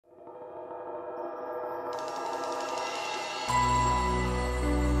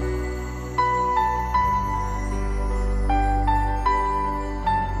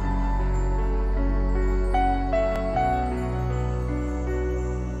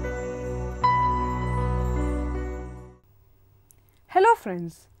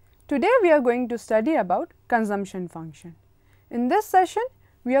friends, today we are going to study about consumption function. In this session,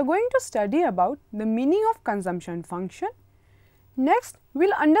 we are going to study about the meaning of consumption function. Next, we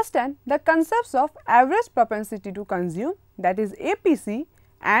will understand the concepts of average propensity to consume, that is APC,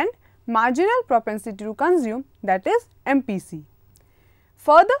 and marginal propensity to consume, that is MPC.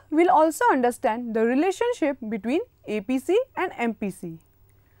 Further, we will also understand the relationship between APC and MPC.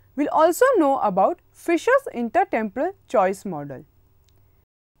 We will also know about Fisher's intertemporal choice model.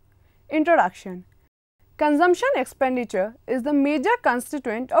 Introduction. Consumption expenditure is the major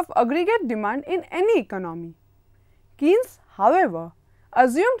constituent of aggregate demand in any economy. Keynes, however,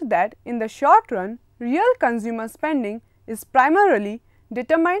 assumed that in the short run, real consumer spending is primarily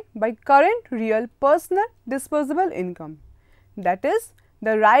determined by current real personal disposable income. That is,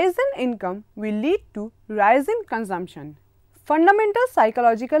 the rise in income will lead to rise in consumption. Fundamental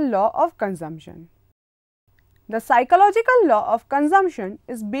psychological law of consumption. The psychological law of consumption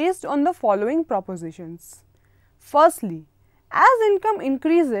is based on the following propositions. Firstly, as income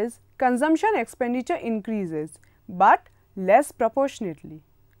increases, consumption expenditure increases, but less proportionately.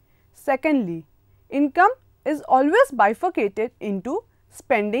 Secondly, income is always bifurcated into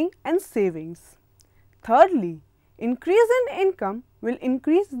spending and savings. Thirdly, increase in income will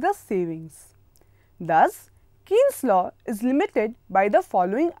increase the savings. Thus, Keynes' law is limited by the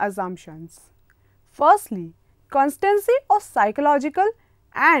following assumptions. Firstly, constancy of psychological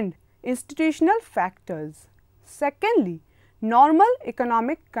and institutional factors. Secondly, normal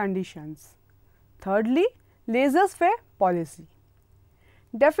economic conditions. Thirdly, laissez-faire policy.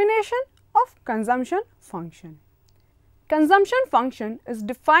 Definition of consumption function. Consumption function is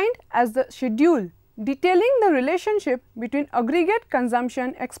defined as the schedule detailing the relationship between aggregate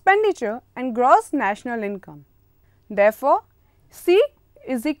consumption expenditure and gross national income. Therefore, C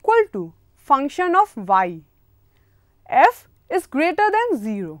is equal to function of y. F is greater than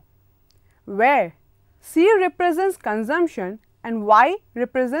 0, where C represents consumption and y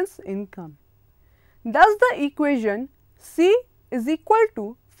represents income. Thus, the equation C is equal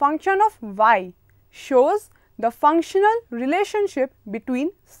to function of y shows the functional relationship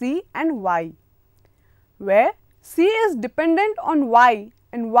between C and y, where C is dependent on y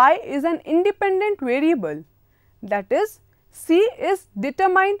and y is an independent variable, that is, C is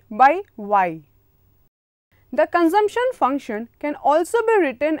determined by y. The consumption function can also be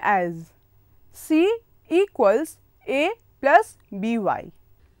written as C equals A plus by.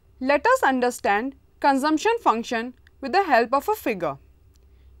 Let us understand consumption function with the help of a figure.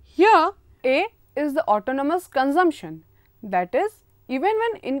 Here, A is the autonomous consumption, that is, even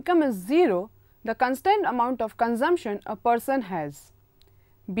when income is 0, the constant amount of consumption a person has.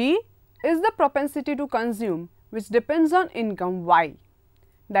 B is the propensity to consume, which depends on income y.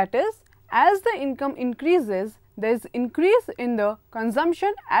 That is, as the income increases, there is increase in the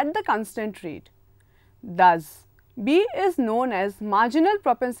consumption at the constant rate. Thus, B is known as marginal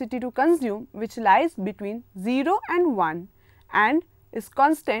propensity to consume, which lies between 0 and 1 and is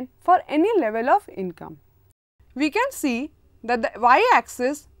constant for any level of income. We can see that the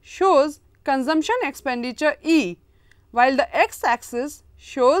y-axis shows consumption expenditure E, while the x-axis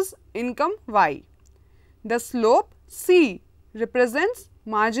shows income y. The slope C represents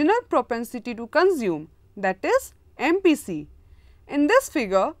marginal propensity to consume, that is MPC. In this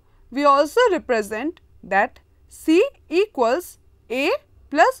figure, we also represent that C equals A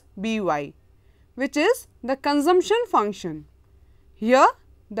plus by, which is the consumption function. Here,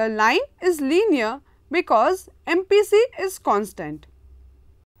 the line is linear because MPC is constant.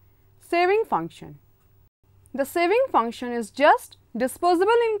 Saving function. The saving function is just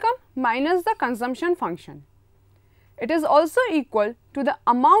disposable income minus the consumption function. It is also equal to the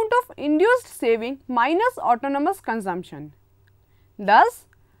amount of induced saving minus autonomous consumption. Thus,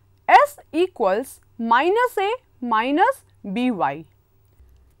 S equals minus A minus by.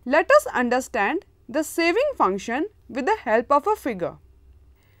 Let us understand the saving function with the help of a figure.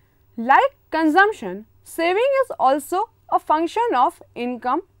 Like consumption, saving is also a function of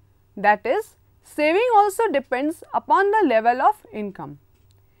income, that is, saving also depends upon the level of income.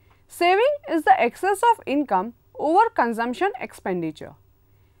 Saving is the excess of income over consumption expenditure.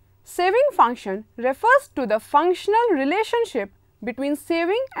 Saving function refers to the functional relationship between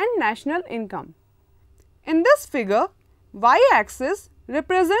saving and national income. In this figure, y-axis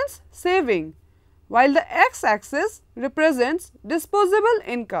represents saving, while the x-axis represents disposable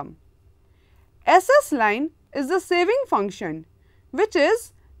income. SS line is the saving function, which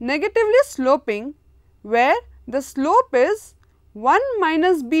is negatively sloping, where the slope is 1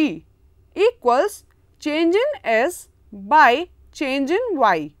 minus b equals change in S by change in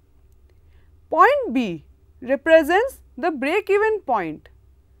y. Point B represents the break-even point.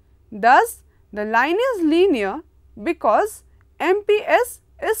 Thus, the line is linear because MPS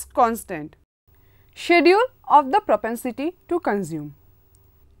is constant. Schedule of the propensity to consume.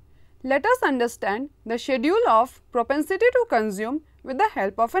 Let us understand the schedule of propensity to consume with the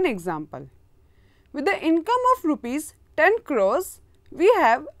help of an example. With the income of rupees 10 crores, we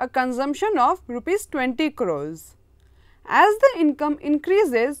have a consumption of rupees 20 crores. As the income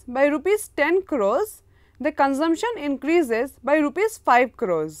increases by rupees 10 crores, the consumption increases by rupees 5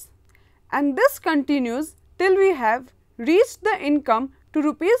 crores. And this continues till we have reached the income to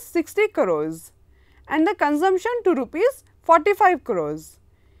rupees 60 crores and the consumption to rupees 45 crores.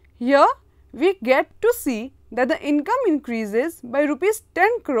 Here we get to see that the income increases by rupees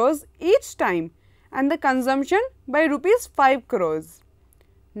 10 crores each time and the consumption by rupees 5 crores.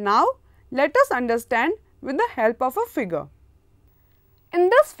 Now let us understand with the help of a figure. In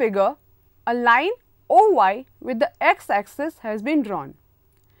this figure, a line OY with the x-axis has been drawn.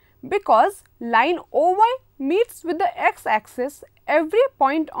 Because line OY meets with the x-axis, every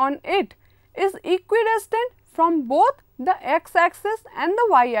point on it is equidistant from both the x-axis and the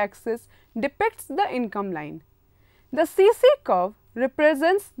y-axis depicts the income line. The CC curve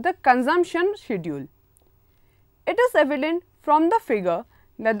represents the consumption schedule. It is evident from the figure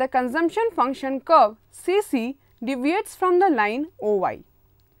that the consumption function curve CC deviates from the line OY.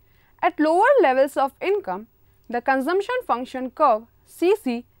 At lower levels of income, the consumption function curve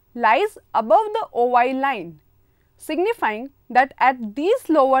CC lies above the OY line, signifying that at these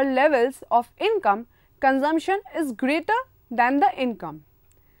lower levels of income, consumption is greater than the income.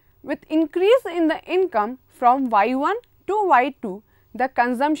 With increase in the income from Y1 to Y2, the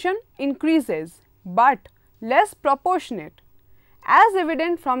consumption increases, but less proportionate, as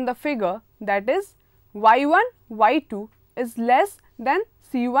evident from the figure, that is Y1 Y2 is less than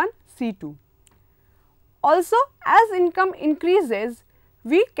C1 C2. Also, as income increases,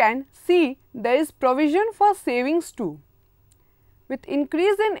 we can see there is provision for savings too. With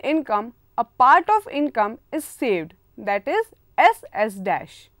increase in income, a part of income is saved, that is SS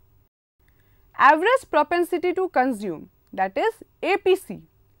dash. Average propensity to consume, that is APC.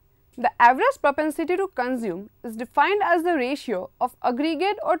 The average propensity to consume is defined as the ratio of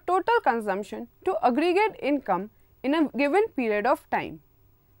aggregate or total consumption to aggregate income in a given period of time.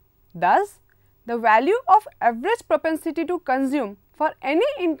 Thus, the value of average propensity to consume for any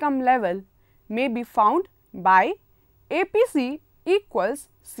income level may be found by APC equals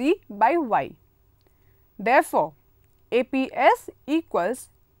C by Y. Therefore, APS equals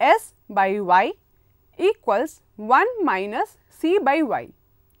S by Y equals 1 minus C by Y.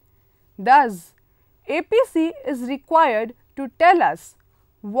 Thus, APC is required to tell us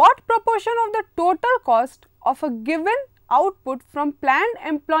what proportion of the total cost of a given output from planned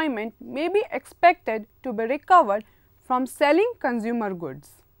employment may be expected to be recovered from selling consumer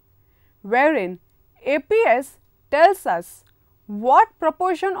goods, wherein APS tells us what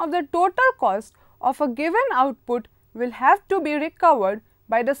proportion of the total cost of a given output will have to be recovered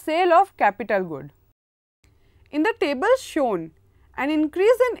by the sale of capital good. In the table shown, an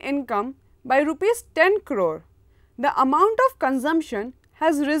increase in income by rupees 10 crore, the amount of consumption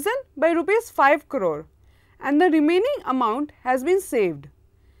has risen by rupees 5 crore and the remaining amount has been saved.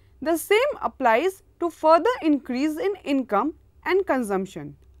 The same applies to further increase in income and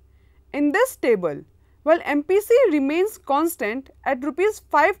consumption. In this table, while MPC remains constant at rupees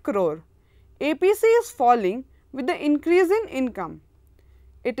 5 crore, APC is falling with the increase in income.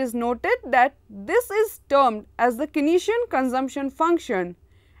 It is noted that this is termed as the Keynesian consumption function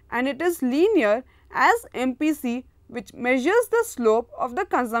and it is linear as MPC, which measures the slope of the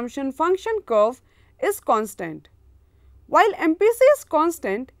consumption function curve, is constant. While MPC is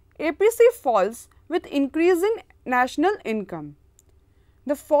constant, APC falls with increase in national income.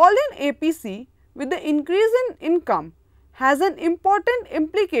 The fall in APC with the increase in income has an important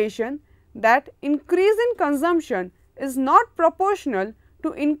implication that increase in consumption is not proportional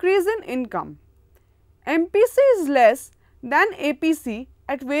to increase in income. MPC is less than APC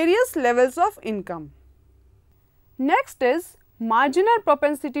at various levels of income. Next is marginal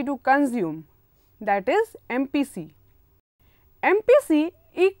propensity to consume, that is MPC. MPC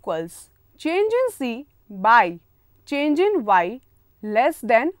equals change in C by change in Y less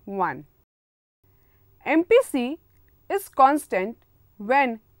than 1. MPC is constant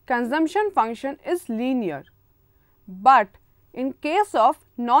when consumption function is linear, but in case of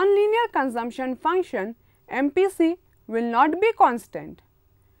non-linear consumption function, MPC will not be constant.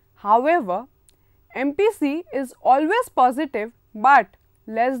 However, MPC is always positive but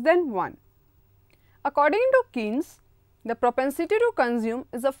less than 1. According to Keynes, the propensity to consume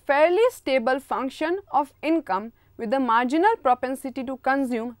is a fairly stable function of income with the marginal propensity to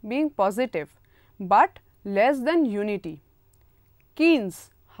consume being positive but less than unity. Keynes,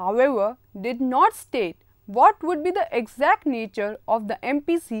 however, did not state what would be the exact nature of the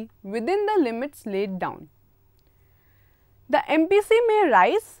MPC within the limits laid down. The MPC may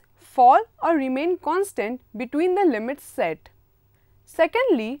rise, fall or remain constant between the limits set.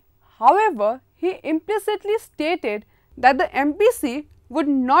 Secondly, however, he implicitly stated that the MPC would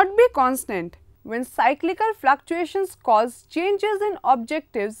not be constant when cyclical fluctuations cause changes in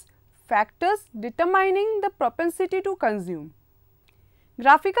objectives factors determining the propensity to consume.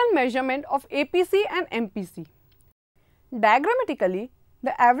 Graphical measurement of APC and MPC. Diagrammatically,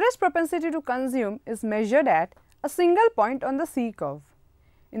 the average propensity to consume is measured at a single point on the C curve.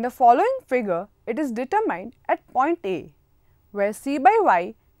 In the following figure, it is determined at point A, where C by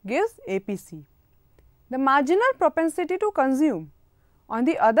Y gives APC. The marginal propensity to consume, on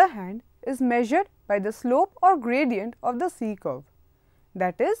the other hand, is measured by the slope or gradient of the C curve,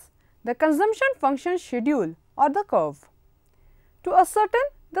 that is, the consumption function schedule or the curve. To ascertain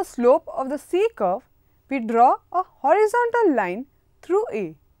the slope of the C curve, we draw a horizontal line through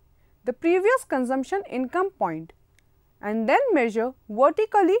A, the previous consumption income point, and then measure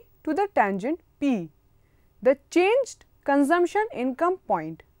vertically to the tangent P, the changed consumption income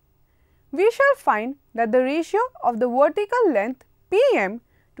point. We shall find that the ratio of the vertical length PM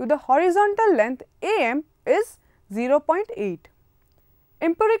to the horizontal length AM is 0.8.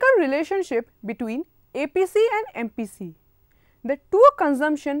 Empirical relationship between APC and MPC. The two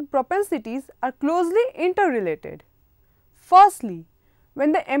consumption propensities are closely interrelated. Firstly,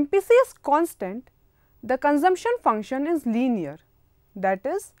 when the MPC is constant, the consumption function is linear, that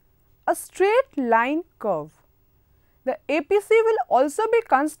is, a straight line curve. The APC will also be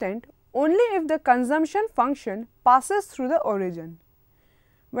constant only if the consumption function passes through the origin.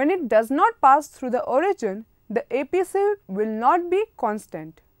 When it does not pass through the origin, the APC will not be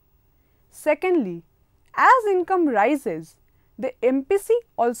constant. Secondly, as income rises, the MPC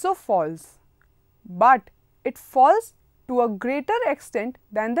also falls, but it falls to a greater extent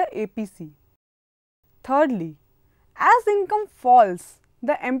than the APC. Thirdly, as income falls,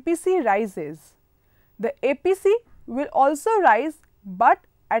 the MPC rises. The APC will also rise, but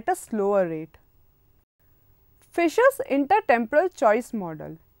at a slower rate. Fisher's intertemporal choice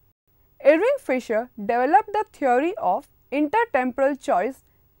model. Irving Fisher developed the theory of intertemporal choice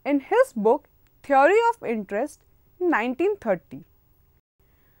in his book Theory of Interest in 1930.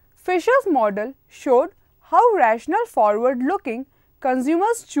 Fisher's model showed how rational forward-looking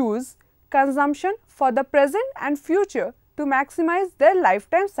consumers choose consumption for the present and future to maximize their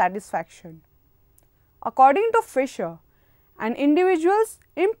lifetime satisfaction. According to Fisher, an individual's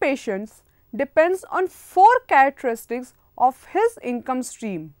impatience depends on 4 characteristics of his income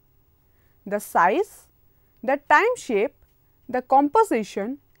stream: the size, the time shape, the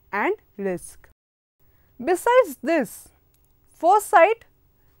composition and risk. Besides this, foresight,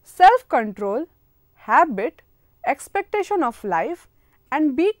 self-control, habit, expectation of life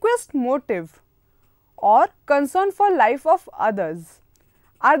and bequest motive or concern for life of others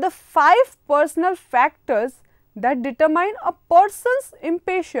are the 5 personal factors that determine a person's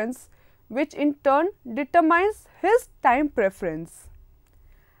impatience, which in turn determines his time preference.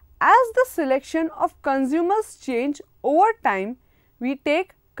 As the selection of consumers change over time, we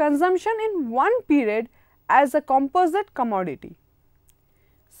take consumption in one period as a composite commodity.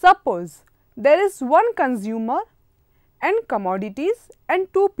 Suppose there is one consumer and commodities and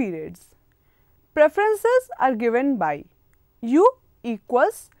 2 periods. Preferences are given by U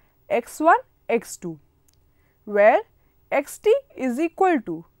equals x1 x2, where xt is equal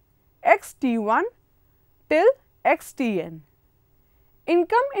to xt1 till xtn.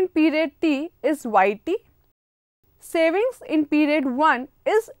 Income in period T is yt, savings in period 1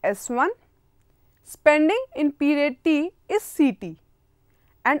 is S1, spending in period T is Ct,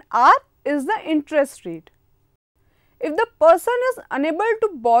 and R is the interest rate. If the person is unable to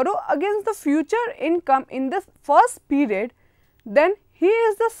borrow against the future income in the first period, then he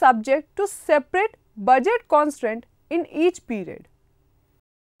is the subject to separate budget constraint in each period.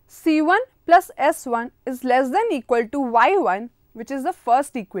 C1 plus S1 is less than equal to Y1, which is the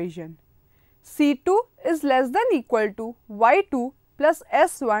first equation. C2 is less than equal to Y2 plus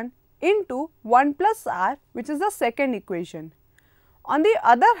S1 into 1 plus R, which is the second equation. On the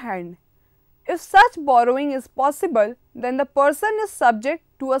other hand, if such borrowing is possible, then the person is subject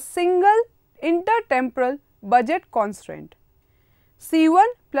to a single intertemporal budget constraint. C1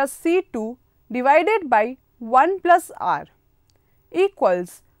 plus C2 divided by 1 plus R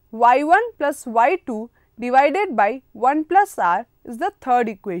equals Y1 plus Y2 divided by 1 plus R is the third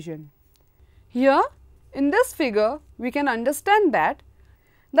equation. Here In this figure, we can understand that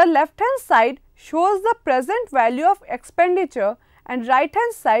the left hand side shows the present value of expenditure and right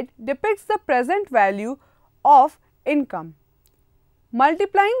hand side depicts the present value of income.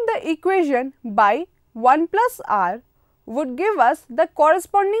 Multiplying the equation by 1 plus r would give us the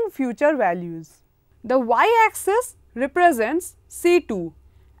corresponding future values. The y-axis represents C2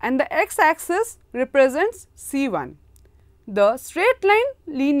 and the x-axis represents C1. The straight line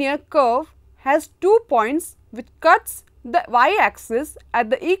linear curve has 2 points which cuts the y-axis at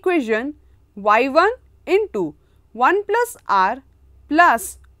the equation y1 into 1 plus r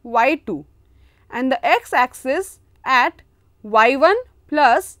plus y2 and the x-axis at y1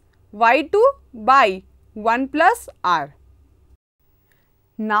 plus y2 by 1 plus r.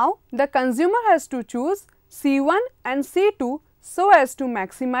 Now, the consumer has to choose C1 and C2 so as to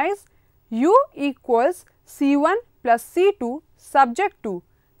maximize u equals C1 plus C2 subject to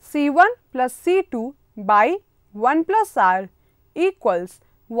C1 plus C2 by 1 plus r equals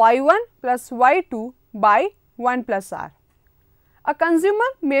y1 plus y2 by 1 plus r. A consumer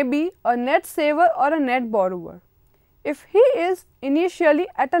may be a net saver or a net borrower. If he is initially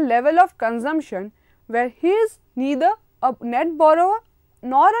at a level of consumption where he is neither a net borrower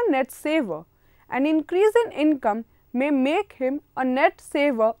nor a net saver, an increase in income may make him a net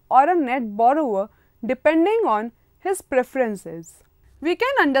saver or a net borrower depending on his preferences. We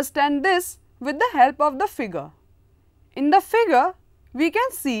can understand this with the help of the figure. In the figure, we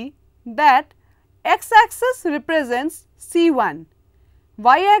can see that x-axis represents C1,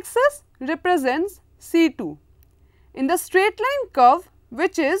 y-axis represents C2. In the straight line curve,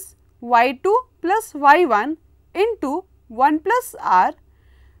 which is y2 plus y1 into 1 plus r,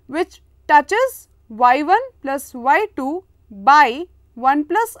 which touches y1 plus y2 by 1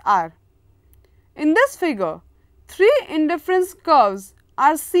 plus r. In this figure, 3 indifference curves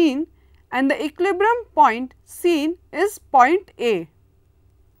are seen and the equilibrium point seen is point A.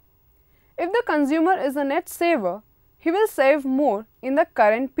 If the consumer is a net saver, he will save more in the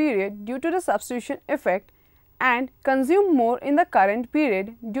current period due to the substitution effect and consume more in the current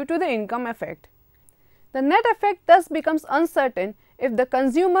period due to the income effect. The net effect thus becomes uncertain if the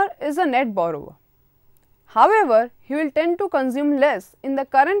consumer is a net borrower. However, he will tend to consume less in the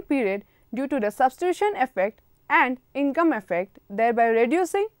current period due to the substitution effect and income effect, thereby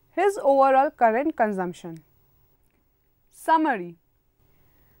reducing his overall current consumption. Summary.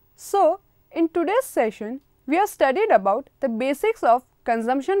 So, in today's session, we have studied about the basics of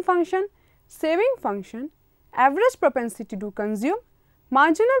consumption function, saving function, average propensity to consume,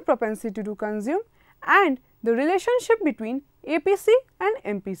 marginal propensity to consume and the relationship between APC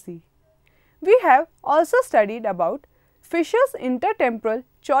and MPC. We have also studied about Fisher's intertemporal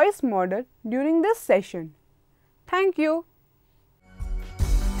choice model during this session. Thank you.